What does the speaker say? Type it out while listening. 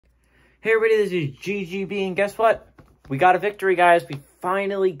Hey everybody, this is GGB, and guess what? We got a victory, guys. We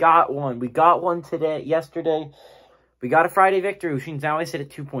finally got one. We got one yesterday. We got a Friday victory, which means now I sit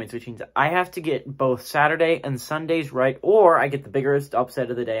at 2 points, which means I have to get both Saturday and Sundays right, or I get the biggest upset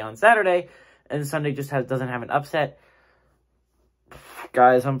of the day on Saturday, and Sunday just doesn't have an upset.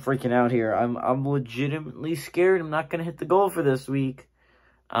 Guys, I'm freaking out here. I'm legitimately scared I'm not going to hit the goal for this week.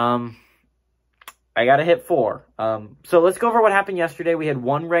 I got to hit 4. So let's go over what happened yesterday. We had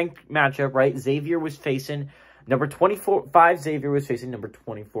one ranked matchup, right? Xavier was facing number 25. Xavier was facing number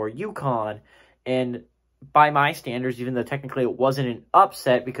 24 UConn. And by my standards, even though technically it wasn't an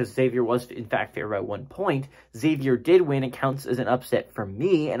upset because Xavier was in fact favored by 1 point, Xavier did win. It counts as an upset for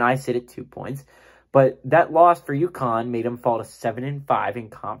me, and I sit at 2 points. But that loss for UConn made him fall to 7-5 in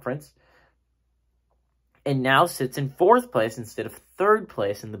conference, and now sits in 4th place instead of 3rd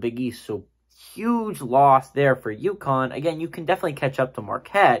place in the Big East. So huge loss there for UConn. Again, you can definitely catch up to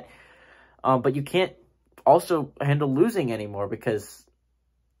Marquette, but you can't also handle losing anymore because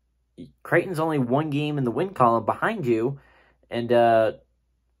Creighton's only 1 game in the win column behind you, and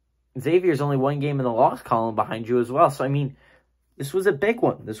Xavier's only 1 game in the loss column behind you as well. So, I mean, this was a big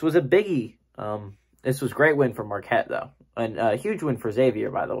one. This was a biggie. This was a great win for Marquette, though, and a huge win for Xavier,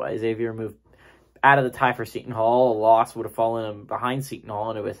 by the way. Xavier moved out of the tie for Seton Hall. A loss would have fallen him behind Seton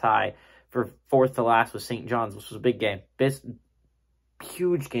Hall into a tie for 4th to last with St. John's, which was a big game.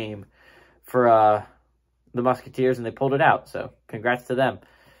 Huge game for the Musketeers, and they pulled it out. So congrats to them.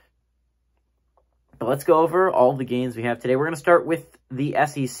 But let's go over all the games we have today. We're going to start with the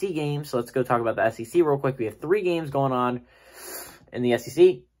SEC games. So let's go talk about the SEC real quick. We have 3 games going on in the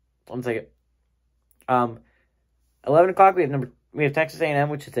SEC. 1 second. 11 o'clock, we have Texas A&M,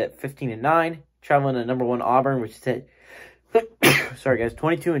 which is at 15-9. Traveling to number 1 Auburn, which is at sorry, guys,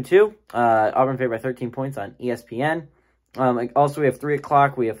 22-2. Auburn favored by 13 points on ESPN. Also, we have 3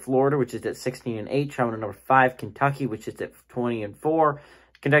 o'clock. We have Florida, which is at 16-8. Traveling to number 5 Kentucky, which is at 20-4.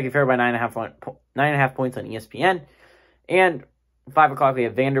 Kentucky favored by 9.5 points on ESPN. And 5 o'clock, we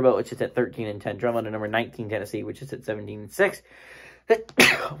have Vanderbilt, which is at 13-10. Traveling to number 19 Tennessee, which is at 17-6.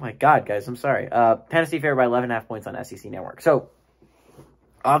 Oh my God, guys, I'm sorry. Tennessee favored by 11.5 points on SEC Network. So,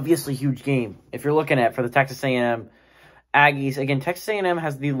 obviously, huge game. If you're looking at for the Texas A&M Aggies, again, Texas A&M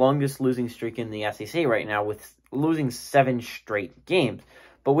has the longest losing streak in the SEC right now with losing 7 straight games.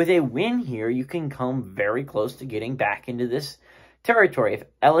 But with a win here, you can come very close to getting back into this territory. If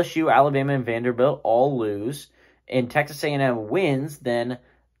LSU, Alabama, and Vanderbilt all lose and Texas A&M wins, then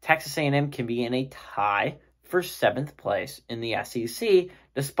Texas A&M can be in a tie for 7th place in the SEC,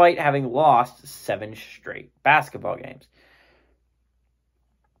 despite having lost 7 straight basketball games.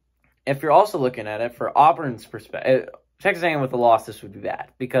 If you're also looking at it for Auburn's perspective, Texas A&M with a loss, this would be bad.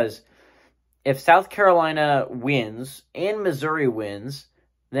 Because if South Carolina wins and Missouri wins,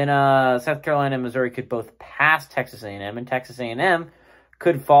 then South Carolina and Missouri could both pass Texas A&M, and Texas A&M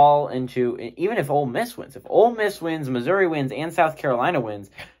could fall into, even if Ole Miss wins. If Ole Miss wins, Missouri wins, and South Carolina wins,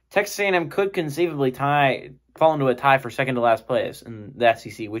 Texas A&M could conceivably fall into a tie for 2nd to last place in the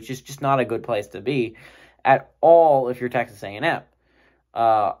SEC, which is just not a good place to be at all if you're Texas A&M.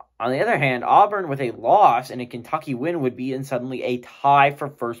 On the other hand, Auburn with a loss and a Kentucky win would be in suddenly a tie for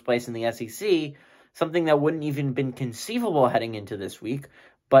 1st place in the SEC, something that wouldn't even been conceivable heading into this week.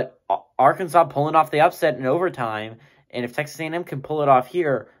 But Arkansas pulling off the upset in overtime, and if Texas A&M can pull it off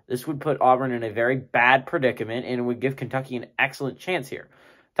here, this would put Auburn in a very bad predicament, and it would give Kentucky an excellent chance here.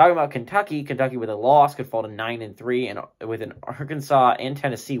 Talking about Kentucky with a loss could fall to 9-3, and with an Arkansas and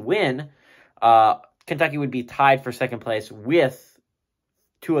Tennessee win, Kentucky would be tied for 2nd place with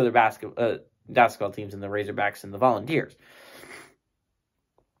 2 other basketball teams in the Razorbacks and the Volunteers.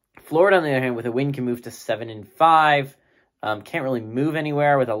 Florida, on the other hand, with a win can move to 7-5. Can't really move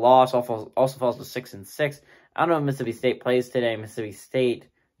anywhere with a loss. Also falls to 6-6. I don't know if Mississippi State plays today. Mississippi State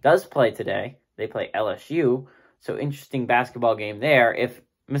does play today. They play LSU. So interesting basketball game there. If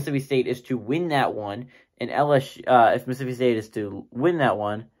Mississippi State is to win that one, and if Mississippi State is to win that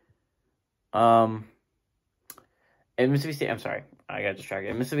one, and Mississippi State, I'm sorry, I got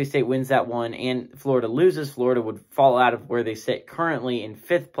distracted. If Mississippi State wins that one and Florida loses, Florida would fall out of where they sit currently in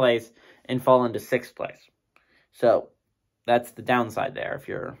 5th place and fall into 6th place. So that's the downside there if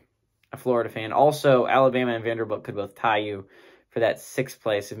you're a Florida fan. Also, Alabama and Vanderbilt could both tie you for that 6th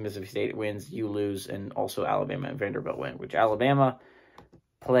place. If Mississippi State wins, you lose, and also Alabama and Vanderbilt win, which Alabama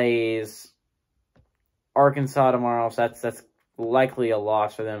plays Arkansas tomorrow, so that's likely a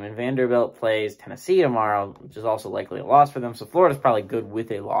loss for them. And Vanderbilt plays Tennessee tomorrow, which is also likely a loss for them. So Florida's probably good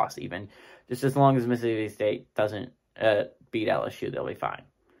with a loss even. Just as long as Mississippi State doesn't beat LSU, they'll be fine.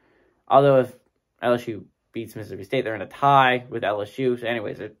 Although if LSU beats Mississippi State. They're in a tie with LSU. So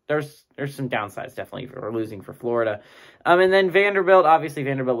anyways, there's some downsides definitely for losing for Florida. And then Vanderbilt, obviously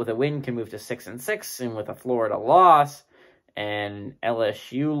Vanderbilt with a win can move to 6-6, and with a Florida loss and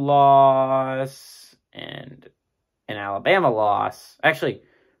LSU loss and an Alabama loss. Actually,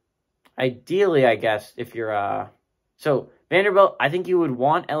 ideally, I guess, if you're so Vanderbilt, I think you would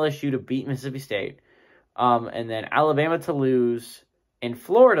want LSU to beat Mississippi State, and then Alabama to lose and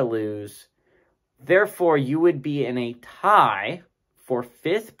Florida lose. Therefore, you would be in a tie for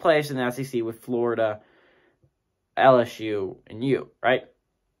 5th place in the SEC with Florida, LSU, and you, right?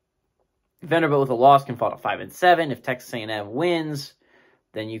 Vanderbilt with a loss can fall to 5-7. If Texas A&M wins,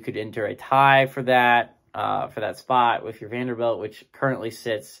 then you could enter a tie for that spot with your Vanderbilt, which currently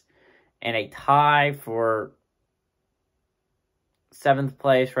sits in a tie for 7th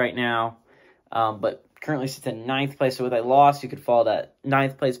place right now, but currently sits in 9th place. So with a loss, you could fall to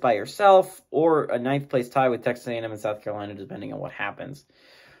 9th place by yourself, or a 9th place tie with Texas A&M and South Carolina, depending on what happens.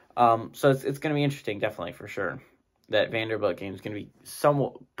 So it's going to be interesting, definitely, for sure. That Vanderbilt game is going to be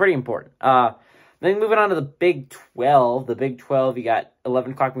somewhat pretty important. Then moving on to the Big 12. The Big 12, you got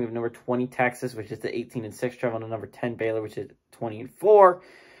 11 o'clock. We have number 20 Texas, which is at 18-6, traveling to number 10 Baylor, which is 20-4.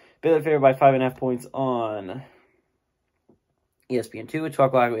 Baylor favored by 5.5 points on ESPN2. At 12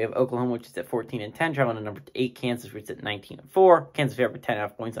 o'clock, we have Oklahoma, which is at 14-10, traveling to number 8 Kansas, which is at 19-4. Kansas favored by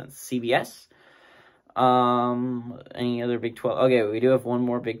 10.5 points on CBS. Any other Big 12? Okay, we do have one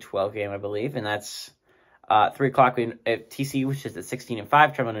more Big 12 game, I believe, and that's 3 o'clock at TCU, which is at 16-5,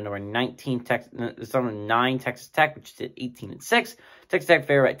 traveling to number 9 Texas Tech, which is at 18-6. Texas Tech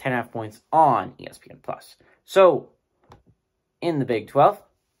favored at 10.5 points on ESPN+. So, in the Big 12,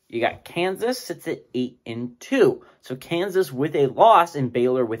 you got Kansas sits at 8-2. So, Kansas with a loss and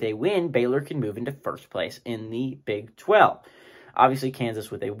Baylor with a win, Baylor can move into 1st place in the Big 12. Obviously, Kansas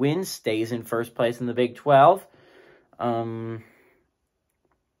with a win stays in 1st place in the Big 12.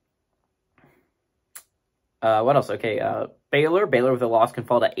 What else? Okay, Baylor with a loss can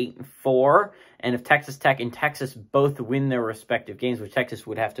fall to 8-4. And if Texas Tech and Texas both win their respective games, which Texas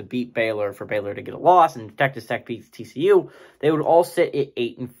would have to beat Baylor for Baylor to get a loss, and if Texas Tech beats TCU, they would all sit at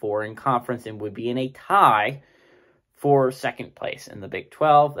 8-4 in conference and would be in a tie for 2nd place in the Big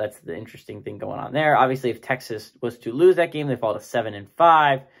 12. That's the interesting thing going on there. Obviously, if Texas was to lose that game, they fall to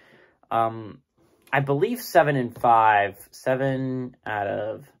 7-5. I believe 7-5, 7 out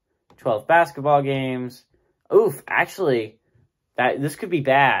of 12 basketball games. Oof, actually, this could be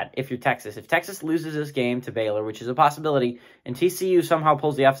bad if you're Texas. If Texas loses this game to Baylor, which is a possibility, and TCU somehow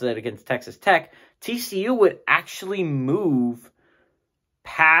pulls the upset against Texas Tech, TCU would actually move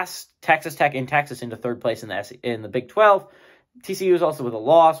past Texas Tech and Texas into 3rd place in the Big 12. TCU is also with a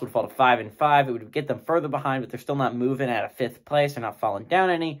loss, would fall to 5-5. It would get them further behind, but they're still not moving out of 5th place. They're not falling down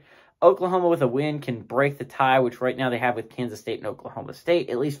any. Oklahoma with a win can break the tie, which right now they have with Kansas State and Oklahoma State.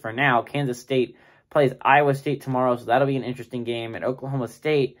 At least for now, Kansas State plays Iowa State tomorrow, so that'll be an interesting game. And Oklahoma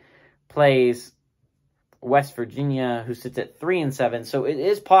State plays West Virginia, who sits at 3-7. So it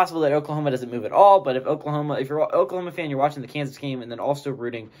is possible that Oklahoma doesn't move at all. But if you're an Oklahoma fan, you're watching the Kansas game and then also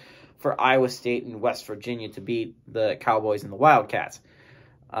rooting for Iowa State and West Virginia to beat the Cowboys and the Wildcats.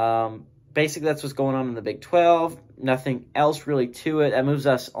 Basically, that's what's going on in the Big 12. Nothing else really to it. That moves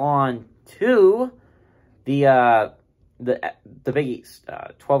us on to the Big East.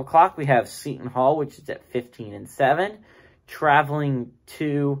 12 o'clock, we have Seton Hall, which is at 15-7, traveling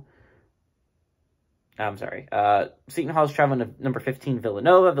to, Seton Hall is traveling to number 15,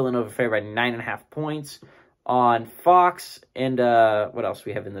 Villanova. Villanova favored by 9.5 points on Fox. And what else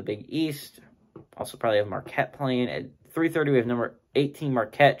we have in the Big East? Also probably have Marquette playing. At 3:30, we have number 18,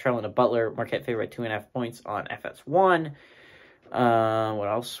 Marquette, traveling to Butler. Marquette favored by 2.5 points on FS1. What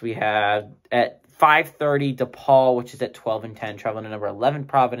else we have? At 5:30, DePaul, which is at 12-10, traveling to number 11,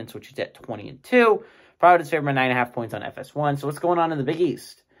 Providence, which is at 20-2. Providence favored by 9.5 points on FS1. So what's going on in the Big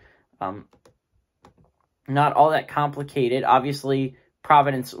East? Not all that complicated. Obviously,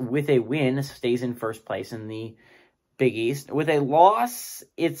 Providence with a win stays in 1st place in the Big East. With a loss,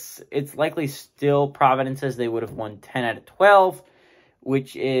 it's likely still Providence, as they would have won 10 out of 12,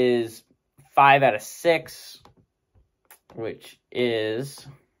 which is 5 out of 6, which is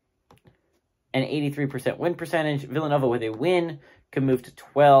an 83% win percentage. Villanova with a win can move to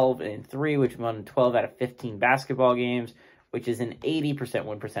 12-3, which won 12 out of 15 basketball games, which is an 80%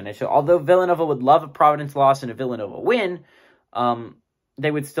 win percentage. So although Villanova would love a Providence loss and a Villanova win, they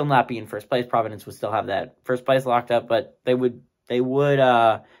would still not be in 1st place. Providence would still have that 1st place locked up, but they would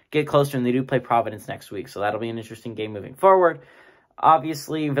get closer, and they do play Providence next week. So that'll be an interesting game moving forward.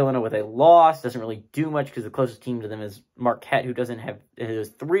 Obviously, Villanova with a loss doesn't really do much because the closest team to them is Marquette, who has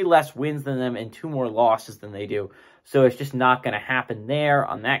 3 less wins than them and 2 more losses than they do. So it's just not going to happen there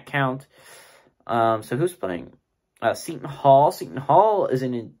on that count. So who's playing? Seton Hall. Seton Hall is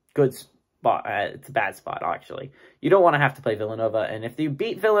in a good spot. It's a bad spot, actually. You don't want to have to play Villanova. And if you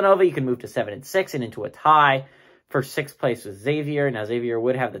beat Villanova, you can move to 7-6 and into a tie for 6th place with Xavier. Now, Xavier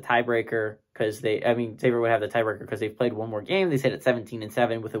would have the tiebreaker Xavier would have the tiebreaker because they've played one more game. They sit at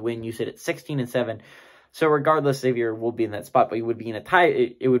 17-7 with a win. You sit at 16-7. So regardless, Xavier will be in that spot, but you would be in a tie.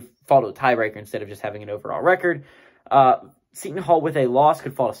 It would fall to a tiebreaker instead of just having an overall record. Seton Hall with a loss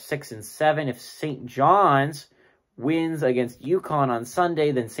could fall to 6-7. If St. John's wins against UConn on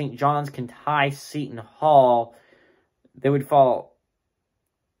Sunday, then St. John's can tie Seton Hall. They would fall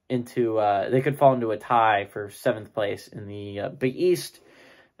into they could fall into a tie for 7th place in the Big East.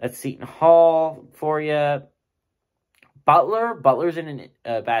 That's Seton Hall for you. Butler's in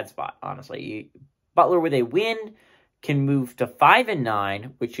a bad spot, honestly. Butler with a win can move to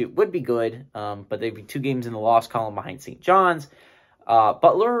 5-9, which it would be good, but they'd be 2 games in the loss column behind St. John's.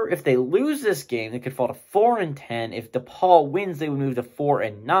 Butler, if they lose this game, they could fall to 4-10. If DePaul wins, they would move to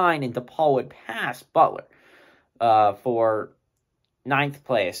 4-9, and DePaul would pass Butler for 9th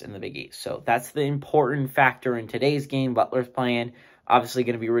place in the Big East. So that's the important factor in today's game. Butler's playing. Obviously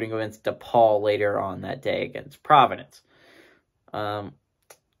going to be rooting against DePaul later on that day against Providence. Who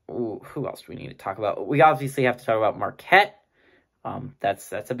else do we need to talk about? We obviously have to talk about Marquette.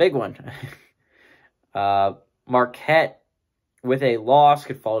 That's a big one. Marquette with a loss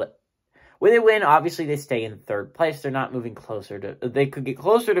could fall to... With a win, obviously they stay in 3rd place. They're not moving closer to... They could get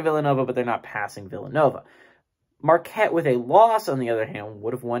closer to Villanova, but they're not passing Villanova. Marquette with a loss, on the other hand,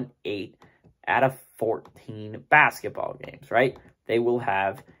 would have won 8 out of 14 basketball games, right? They will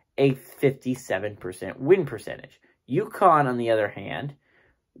have a 57% win percentage. UConn, on the other hand,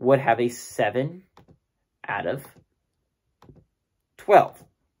 would have a 7 out of 12,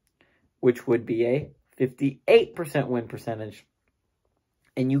 which would be a 58% win percentage.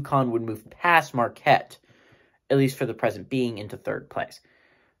 And UConn would move past Marquette, at least for the present being, into 3rd place.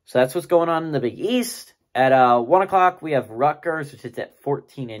 So that's what's going on in the Big East. At 1 o'clock, we have Rutgers, which is at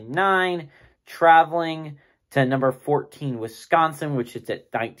 14-9, traveling to number 14, Wisconsin, which is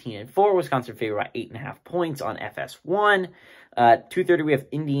at 19-4. Wisconsin favored by 8.5 points on FS1. 2:30, we have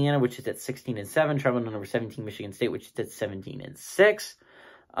Indiana, which is at 16-7, traveling to number 17, Michigan State, which is at 17-6.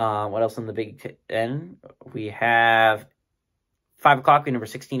 What else on the Big Ten? We have 5 o'clock, number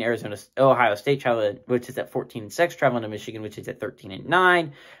 16, Ohio State, which is at 14-6, traveling to Michigan, which is at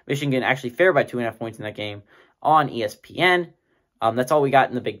 13-9. Michigan actually favored by 2.5 points in that game on ESPN. That's all we got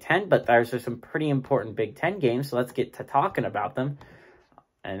in the Big Ten, but there's some pretty important Big Ten games, so let's get to talking about them.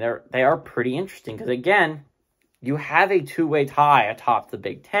 And they are pretty interesting, because again, you have a 2-way tie atop the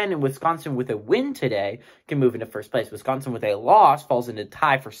Big Ten, and Wisconsin with a win today can move into 1st place. Wisconsin with a loss falls into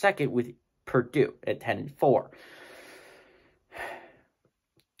tie for 2nd with Purdue at 10-4.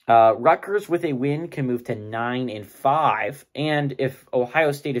 Rutgers with a win can move to 9-5, and if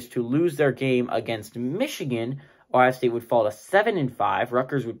Ohio State is to lose their game against Michigan, Ohio State would fall to 7-5.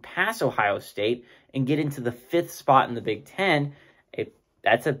 Rutgers would pass Ohio State and get into the 5th spot in the Big Ten.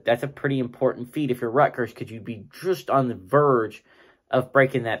 That's a pretty important feat if you're Rutgers, because you'd be just on the verge of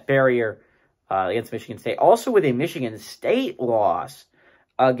breaking that barrier against Michigan State. Also with a Michigan State loss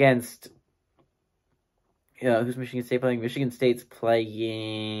against... who's Michigan State playing? Michigan State's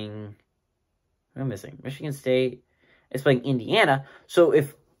playing... I'm missing. Michigan State is playing Indiana. So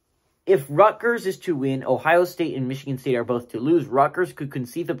if Rutgers is to win, Ohio State and Michigan State are both to lose, Rutgers could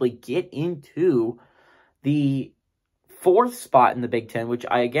conceivably get into the 4th spot in the Big Ten, which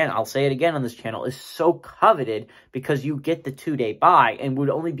I'll say it again on this channel, is so coveted because you get the 2-day bye and would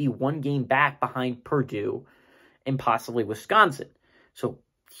only be 1 game back behind Purdue and possibly Wisconsin. So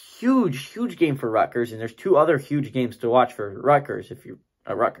huge game for Rutgers, and there's 2 other huge games to watch for Rutgers if you're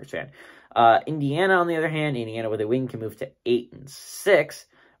a Rutgers fan. Indiana, on the other hand, Indiana with a win can move to 8-6.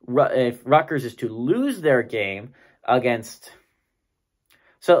 If Rutgers is to lose their game against...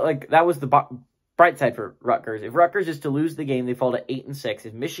 So, that was the bright side for Rutgers. If Rutgers is to lose the game, they fall to 8-6.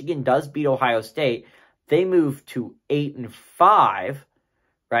 If Michigan does beat Ohio State, they move to 8-5,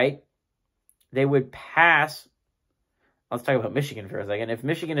 right? They would pass... Let's talk about Michigan for a second. If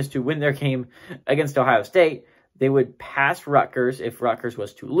Michigan is to win their game against Ohio State, they would pass Rutgers if Rutgers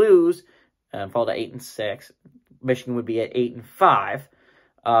was to lose and fall to 8-6. Michigan would be at 8-5.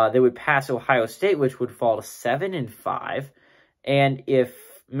 They would pass Ohio State, which would fall to 7-5. And if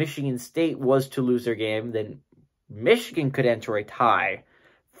Michigan State was to lose their game, then Michigan could enter a tie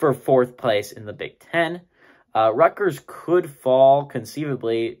for 4th place in the Big Ten. Rutgers could fall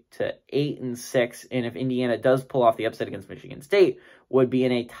conceivably to 8-6, and if Indiana does pull off the upset against Michigan State, would be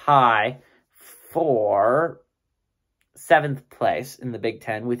in a tie for 7th place in the Big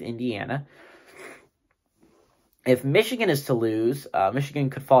Ten with Indiana. If Michigan is to lose, Michigan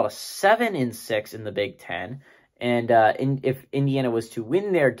could fall to 7-6 in the Big Ten. And if Indiana was to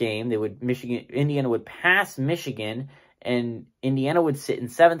win their game, Indiana would pass Michigan, and Indiana would sit in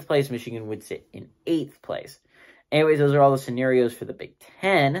 7th place. Michigan would sit in 8th place. Anyways, those are all the scenarios for the Big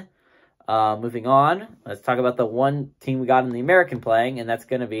Ten. Moving on, let's talk about the one team we got in the American playing, and that's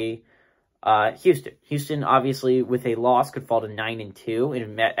going to be Houston. Houston, obviously, with a loss, could fall to 9-2.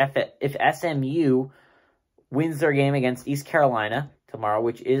 And if SMU wins their game against East Carolina tomorrow,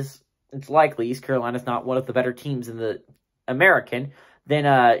 which it's likely, East Carolina's not one of the better teams in the American,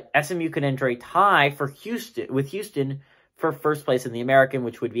 then SMU could enter a tie with Houston for 1st place in the American,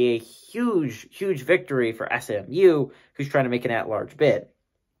 which would be a huge, huge victory for SMU, who's trying to make an at-large bid.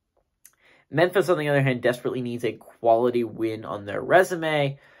 Memphis, on the other hand, desperately needs a quality win on their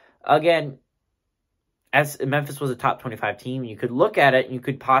resume. Again, as Memphis was a top 25 team, you could look at it and you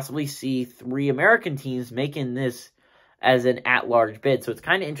could possibly see 3 American teams making this as an at-large bid. So it's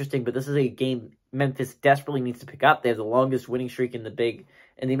kind of interesting, but this is a game Memphis desperately needs to pick up. They have the longest winning streak in the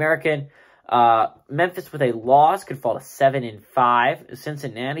American. Memphis with a loss could fall to 7-5.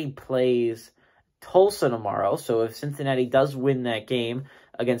 Cincinnati plays Tulsa tomorrow. So if Cincinnati does win that game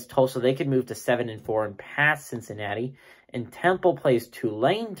against Tulsa, they could move to 7-4 and pass Cincinnati. And Temple plays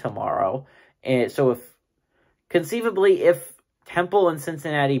Tulane tomorrow. And so conceivably, if Temple and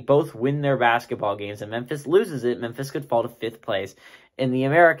Cincinnati both win their basketball games and Memphis loses it, Memphis could fall to 5th place in the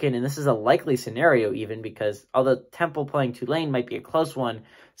American. And this is a likely scenario even because although Temple playing Tulane might be a close one,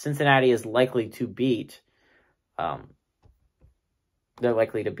 Cincinnati is likely to beat, they're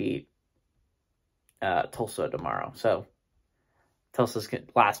likely to beat Tulsa tomorrow. So Tulsa's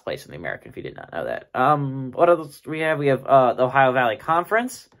last place in the American, if you did not know that. What else do we have? We have the Ohio Valley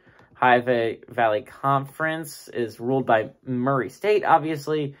Conference. Ohio Valley Conference is ruled by Murray State,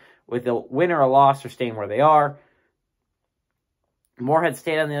 obviously, with a win or a loss or staying where they are. Morehead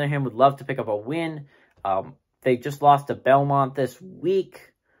State, on the other hand, would love to pick up a win. They just lost to Belmont this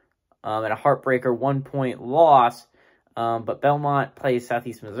week in a heartbreaker 1-point loss. But Belmont plays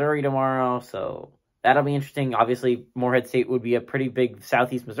Southeast Missouri tomorrow, so that'll be interesting. Obviously, Morehead State would be a pretty big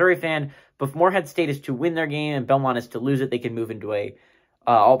Southeast Missouri fan. But if Morehead State is to win their game and Belmont is to lose it, they can move into a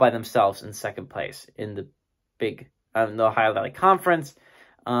all by themselves in 2nd place in the the Ohio Valley Conference.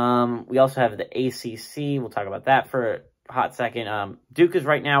 We also have the ACC. We'll talk about that for a hot second. Duke is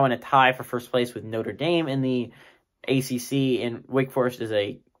right now in a tie for 1st place with Notre Dame in the ACC, and Wake Forest is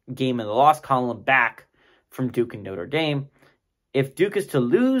a game in the loss column back from Duke and Notre Dame. If Duke is to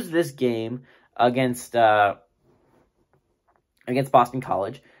lose this game against Boston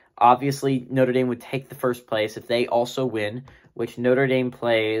College, obviously Notre Dame would take the 1st place if they also win, which Notre Dame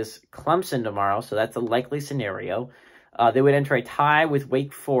plays Clemson tomorrow, so that's a likely scenario. They would enter a tie with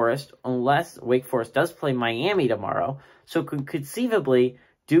Wake Forest unless Wake Forest does play Miami tomorrow. So conceivably,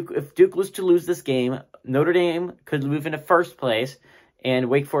 if Duke was to lose this game, Notre Dame could move into 1st place, and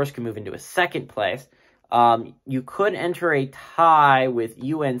Wake Forest could move into a 2nd place. You could enter a tie with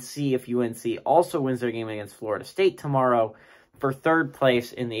UNC if UNC also wins their game against Florida State tomorrow for 3rd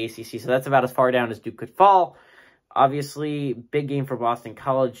place in the ACC. So that's about as far down as Duke could fall. Obviously, big game for Boston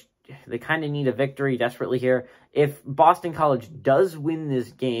College. They kind of need a victory desperately here. If Boston College does win this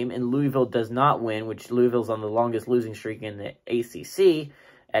game and Louisville does not win, which Louisville's on the longest losing streak in the ACC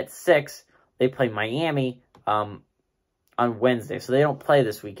at 6, they play Miami on Wednesday. So they don't play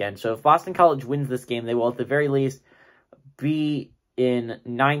this weekend. So if Boston College wins this game, they will at the very least be in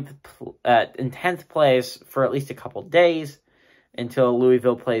 10th place for at least a couple days until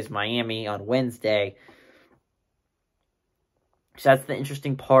Louisville plays Miami on Wednesday. So that's the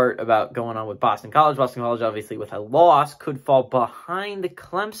interesting part about going on with Boston College. Boston College, obviously, with a loss, could fall behind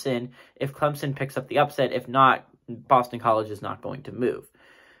Clemson if Clemson picks up the upset. If not, Boston College is not going to move.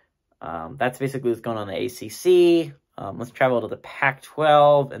 That's basically what's going on in the ACC. Let's travel to the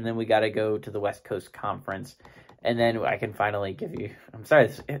Pac-12, and then we got to go to the West Coast Conference. And then I can finally give you... I'm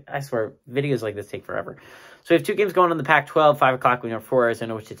sorry, I swear, videos like this take forever. So we have 2 games going on in the Pac-12. 5 o'clock, we know for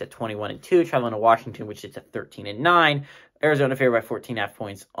Arizona, which sits at 21-2. Traveling to Washington, which sits at 13-9. Arizona favored by 14.5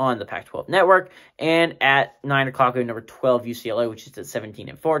 points on the Pac-12 network. And at 9 o'clock, we have number 12 UCLA, which is at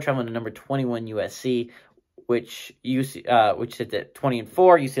 17-4. Traveling to number 21 USC, which sits at 20-4.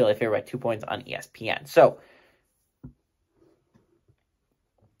 UCLA favored by 2 points on ESPN. So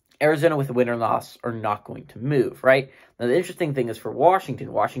Arizona with a win or loss are not going to move, right? Now, the interesting thing is for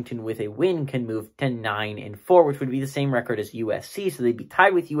Washington. Washington with a win can move to 9-4, which would be the same record as USC. So they'd be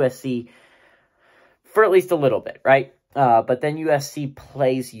tied with USC for at least a little bit, right? But then USC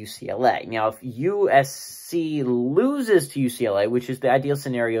plays UCLA. Now, if USC loses to UCLA, which is the ideal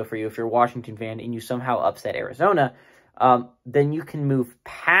scenario for you if you're a Washington fan and you somehow upset Arizona, then you can move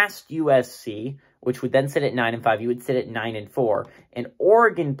past USC, which would then sit at 9-5. You would sit at 9-4. And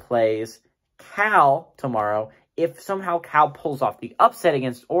Oregon plays Cal tomorrow. If somehow Cal pulls off the upset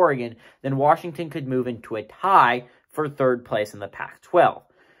against Oregon, then Washington could move into a tie for third place in the Pac-12.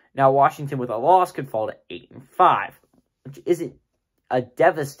 Now, Washington with a loss could fall to 8-5, which isn't a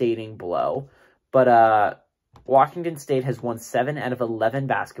devastating blow, but Washington State has won 7 out of 11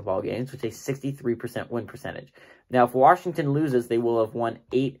 basketball games, which is a 63% win percentage. Now, if Washington loses, they will have won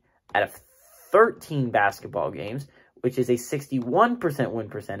 8 out of 13 basketball games, which is a 61% win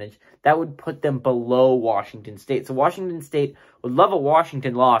percentage. That would put them below Washington State. So Washington State would love a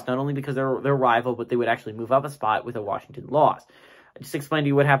Washington loss, not only because they're their rival, but they would actually move up a spot with a Washington loss. I just explained to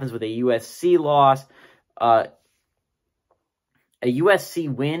you what happens with a USC loss. A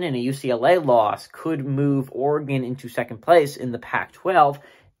USC win and a UCLA loss could move Oregon into second place in the Pac-12.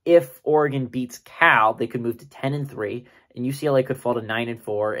 If Oregon beats Cal, they could move to 10-3, and UCLA could fall to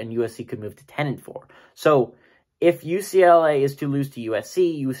 9-4, and USC could move to 10-4. So if UCLA is to lose to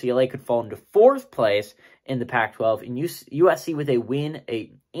USC, UCLA could fall into fourth place in the Pac-12, and USC with a win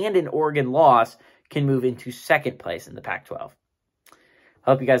and an Oregon loss can move into second place in the Pac-12. I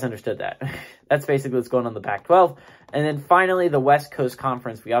hope you guys understood that. That's basically what's going on in the Pac-12. And then finally, the West Coast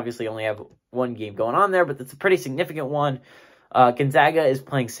Conference. We obviously only have one game going on there, but it's a pretty significant one. Gonzaga is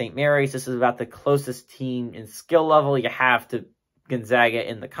playing St. Mary's. This is about the closest team in skill level you have to Gonzaga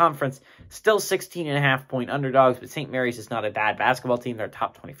in the conference. Still 16.5-point underdogs, but St. Mary's is not a bad basketball team. They're a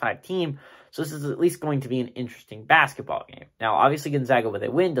top 25 team. So this is at least going to be an interesting basketball game. Now, obviously, Gonzaga with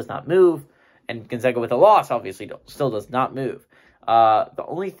a win does not move, and Gonzaga with a loss obviously still does not move. The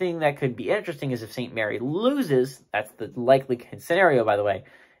only thing that could be interesting is if St. Mary loses. That's the likely scenario, by the way.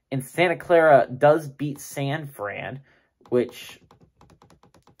 And Santa Clara does beat San Fran, which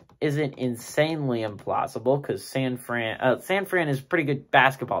isn't insanely implausible because San Fran is a pretty good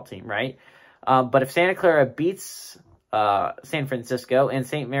basketball team, right? But if Santa Clara beats San Francisco and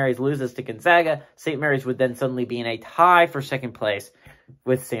St. Mary's loses to Gonzaga, St. Mary's would then suddenly be in a tie for second place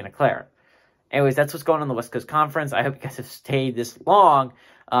with Santa Clara. Anyways, that's what's going on in the West Coast Conference. I hope you guys have stayed this long,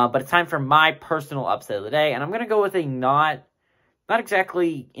 but it's time for my personal upset of the day, and I'm going to go with a not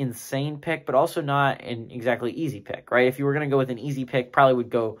exactly insane pick, but also not an exactly easy pick, right? If you were going to go with an easy pick, probably would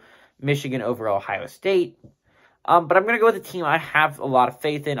go Michigan over Ohio State, but I'm going to go with a team I have a lot of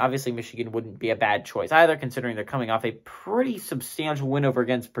faith in. Obviously, Michigan wouldn't be a bad choice either, considering they're coming off a pretty substantial win over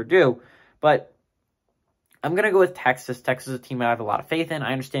against Purdue, but I'm going to go with Texas. Texas is a team I have a lot of faith in.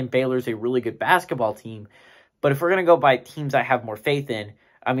 I understand Baylor's a really good basketball team, but if we're going to go by teams I have more faith in,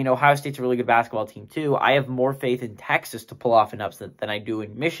 I mean, Ohio State's a really good basketball team too. I have more faith in Texas to pull off an upset than I do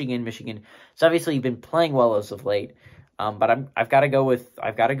in Michigan. Michigan's obviously been playing well as of late, but I've got to go with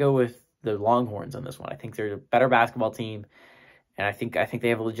the Longhorns on this one. I think they're a better basketball team, and I think they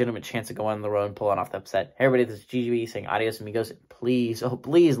have a legitimate chance of going on the road and pulling off the upset. Hey everybody, this is GGB saying adios amigos. Please, oh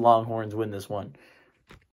please, Longhorns win this one.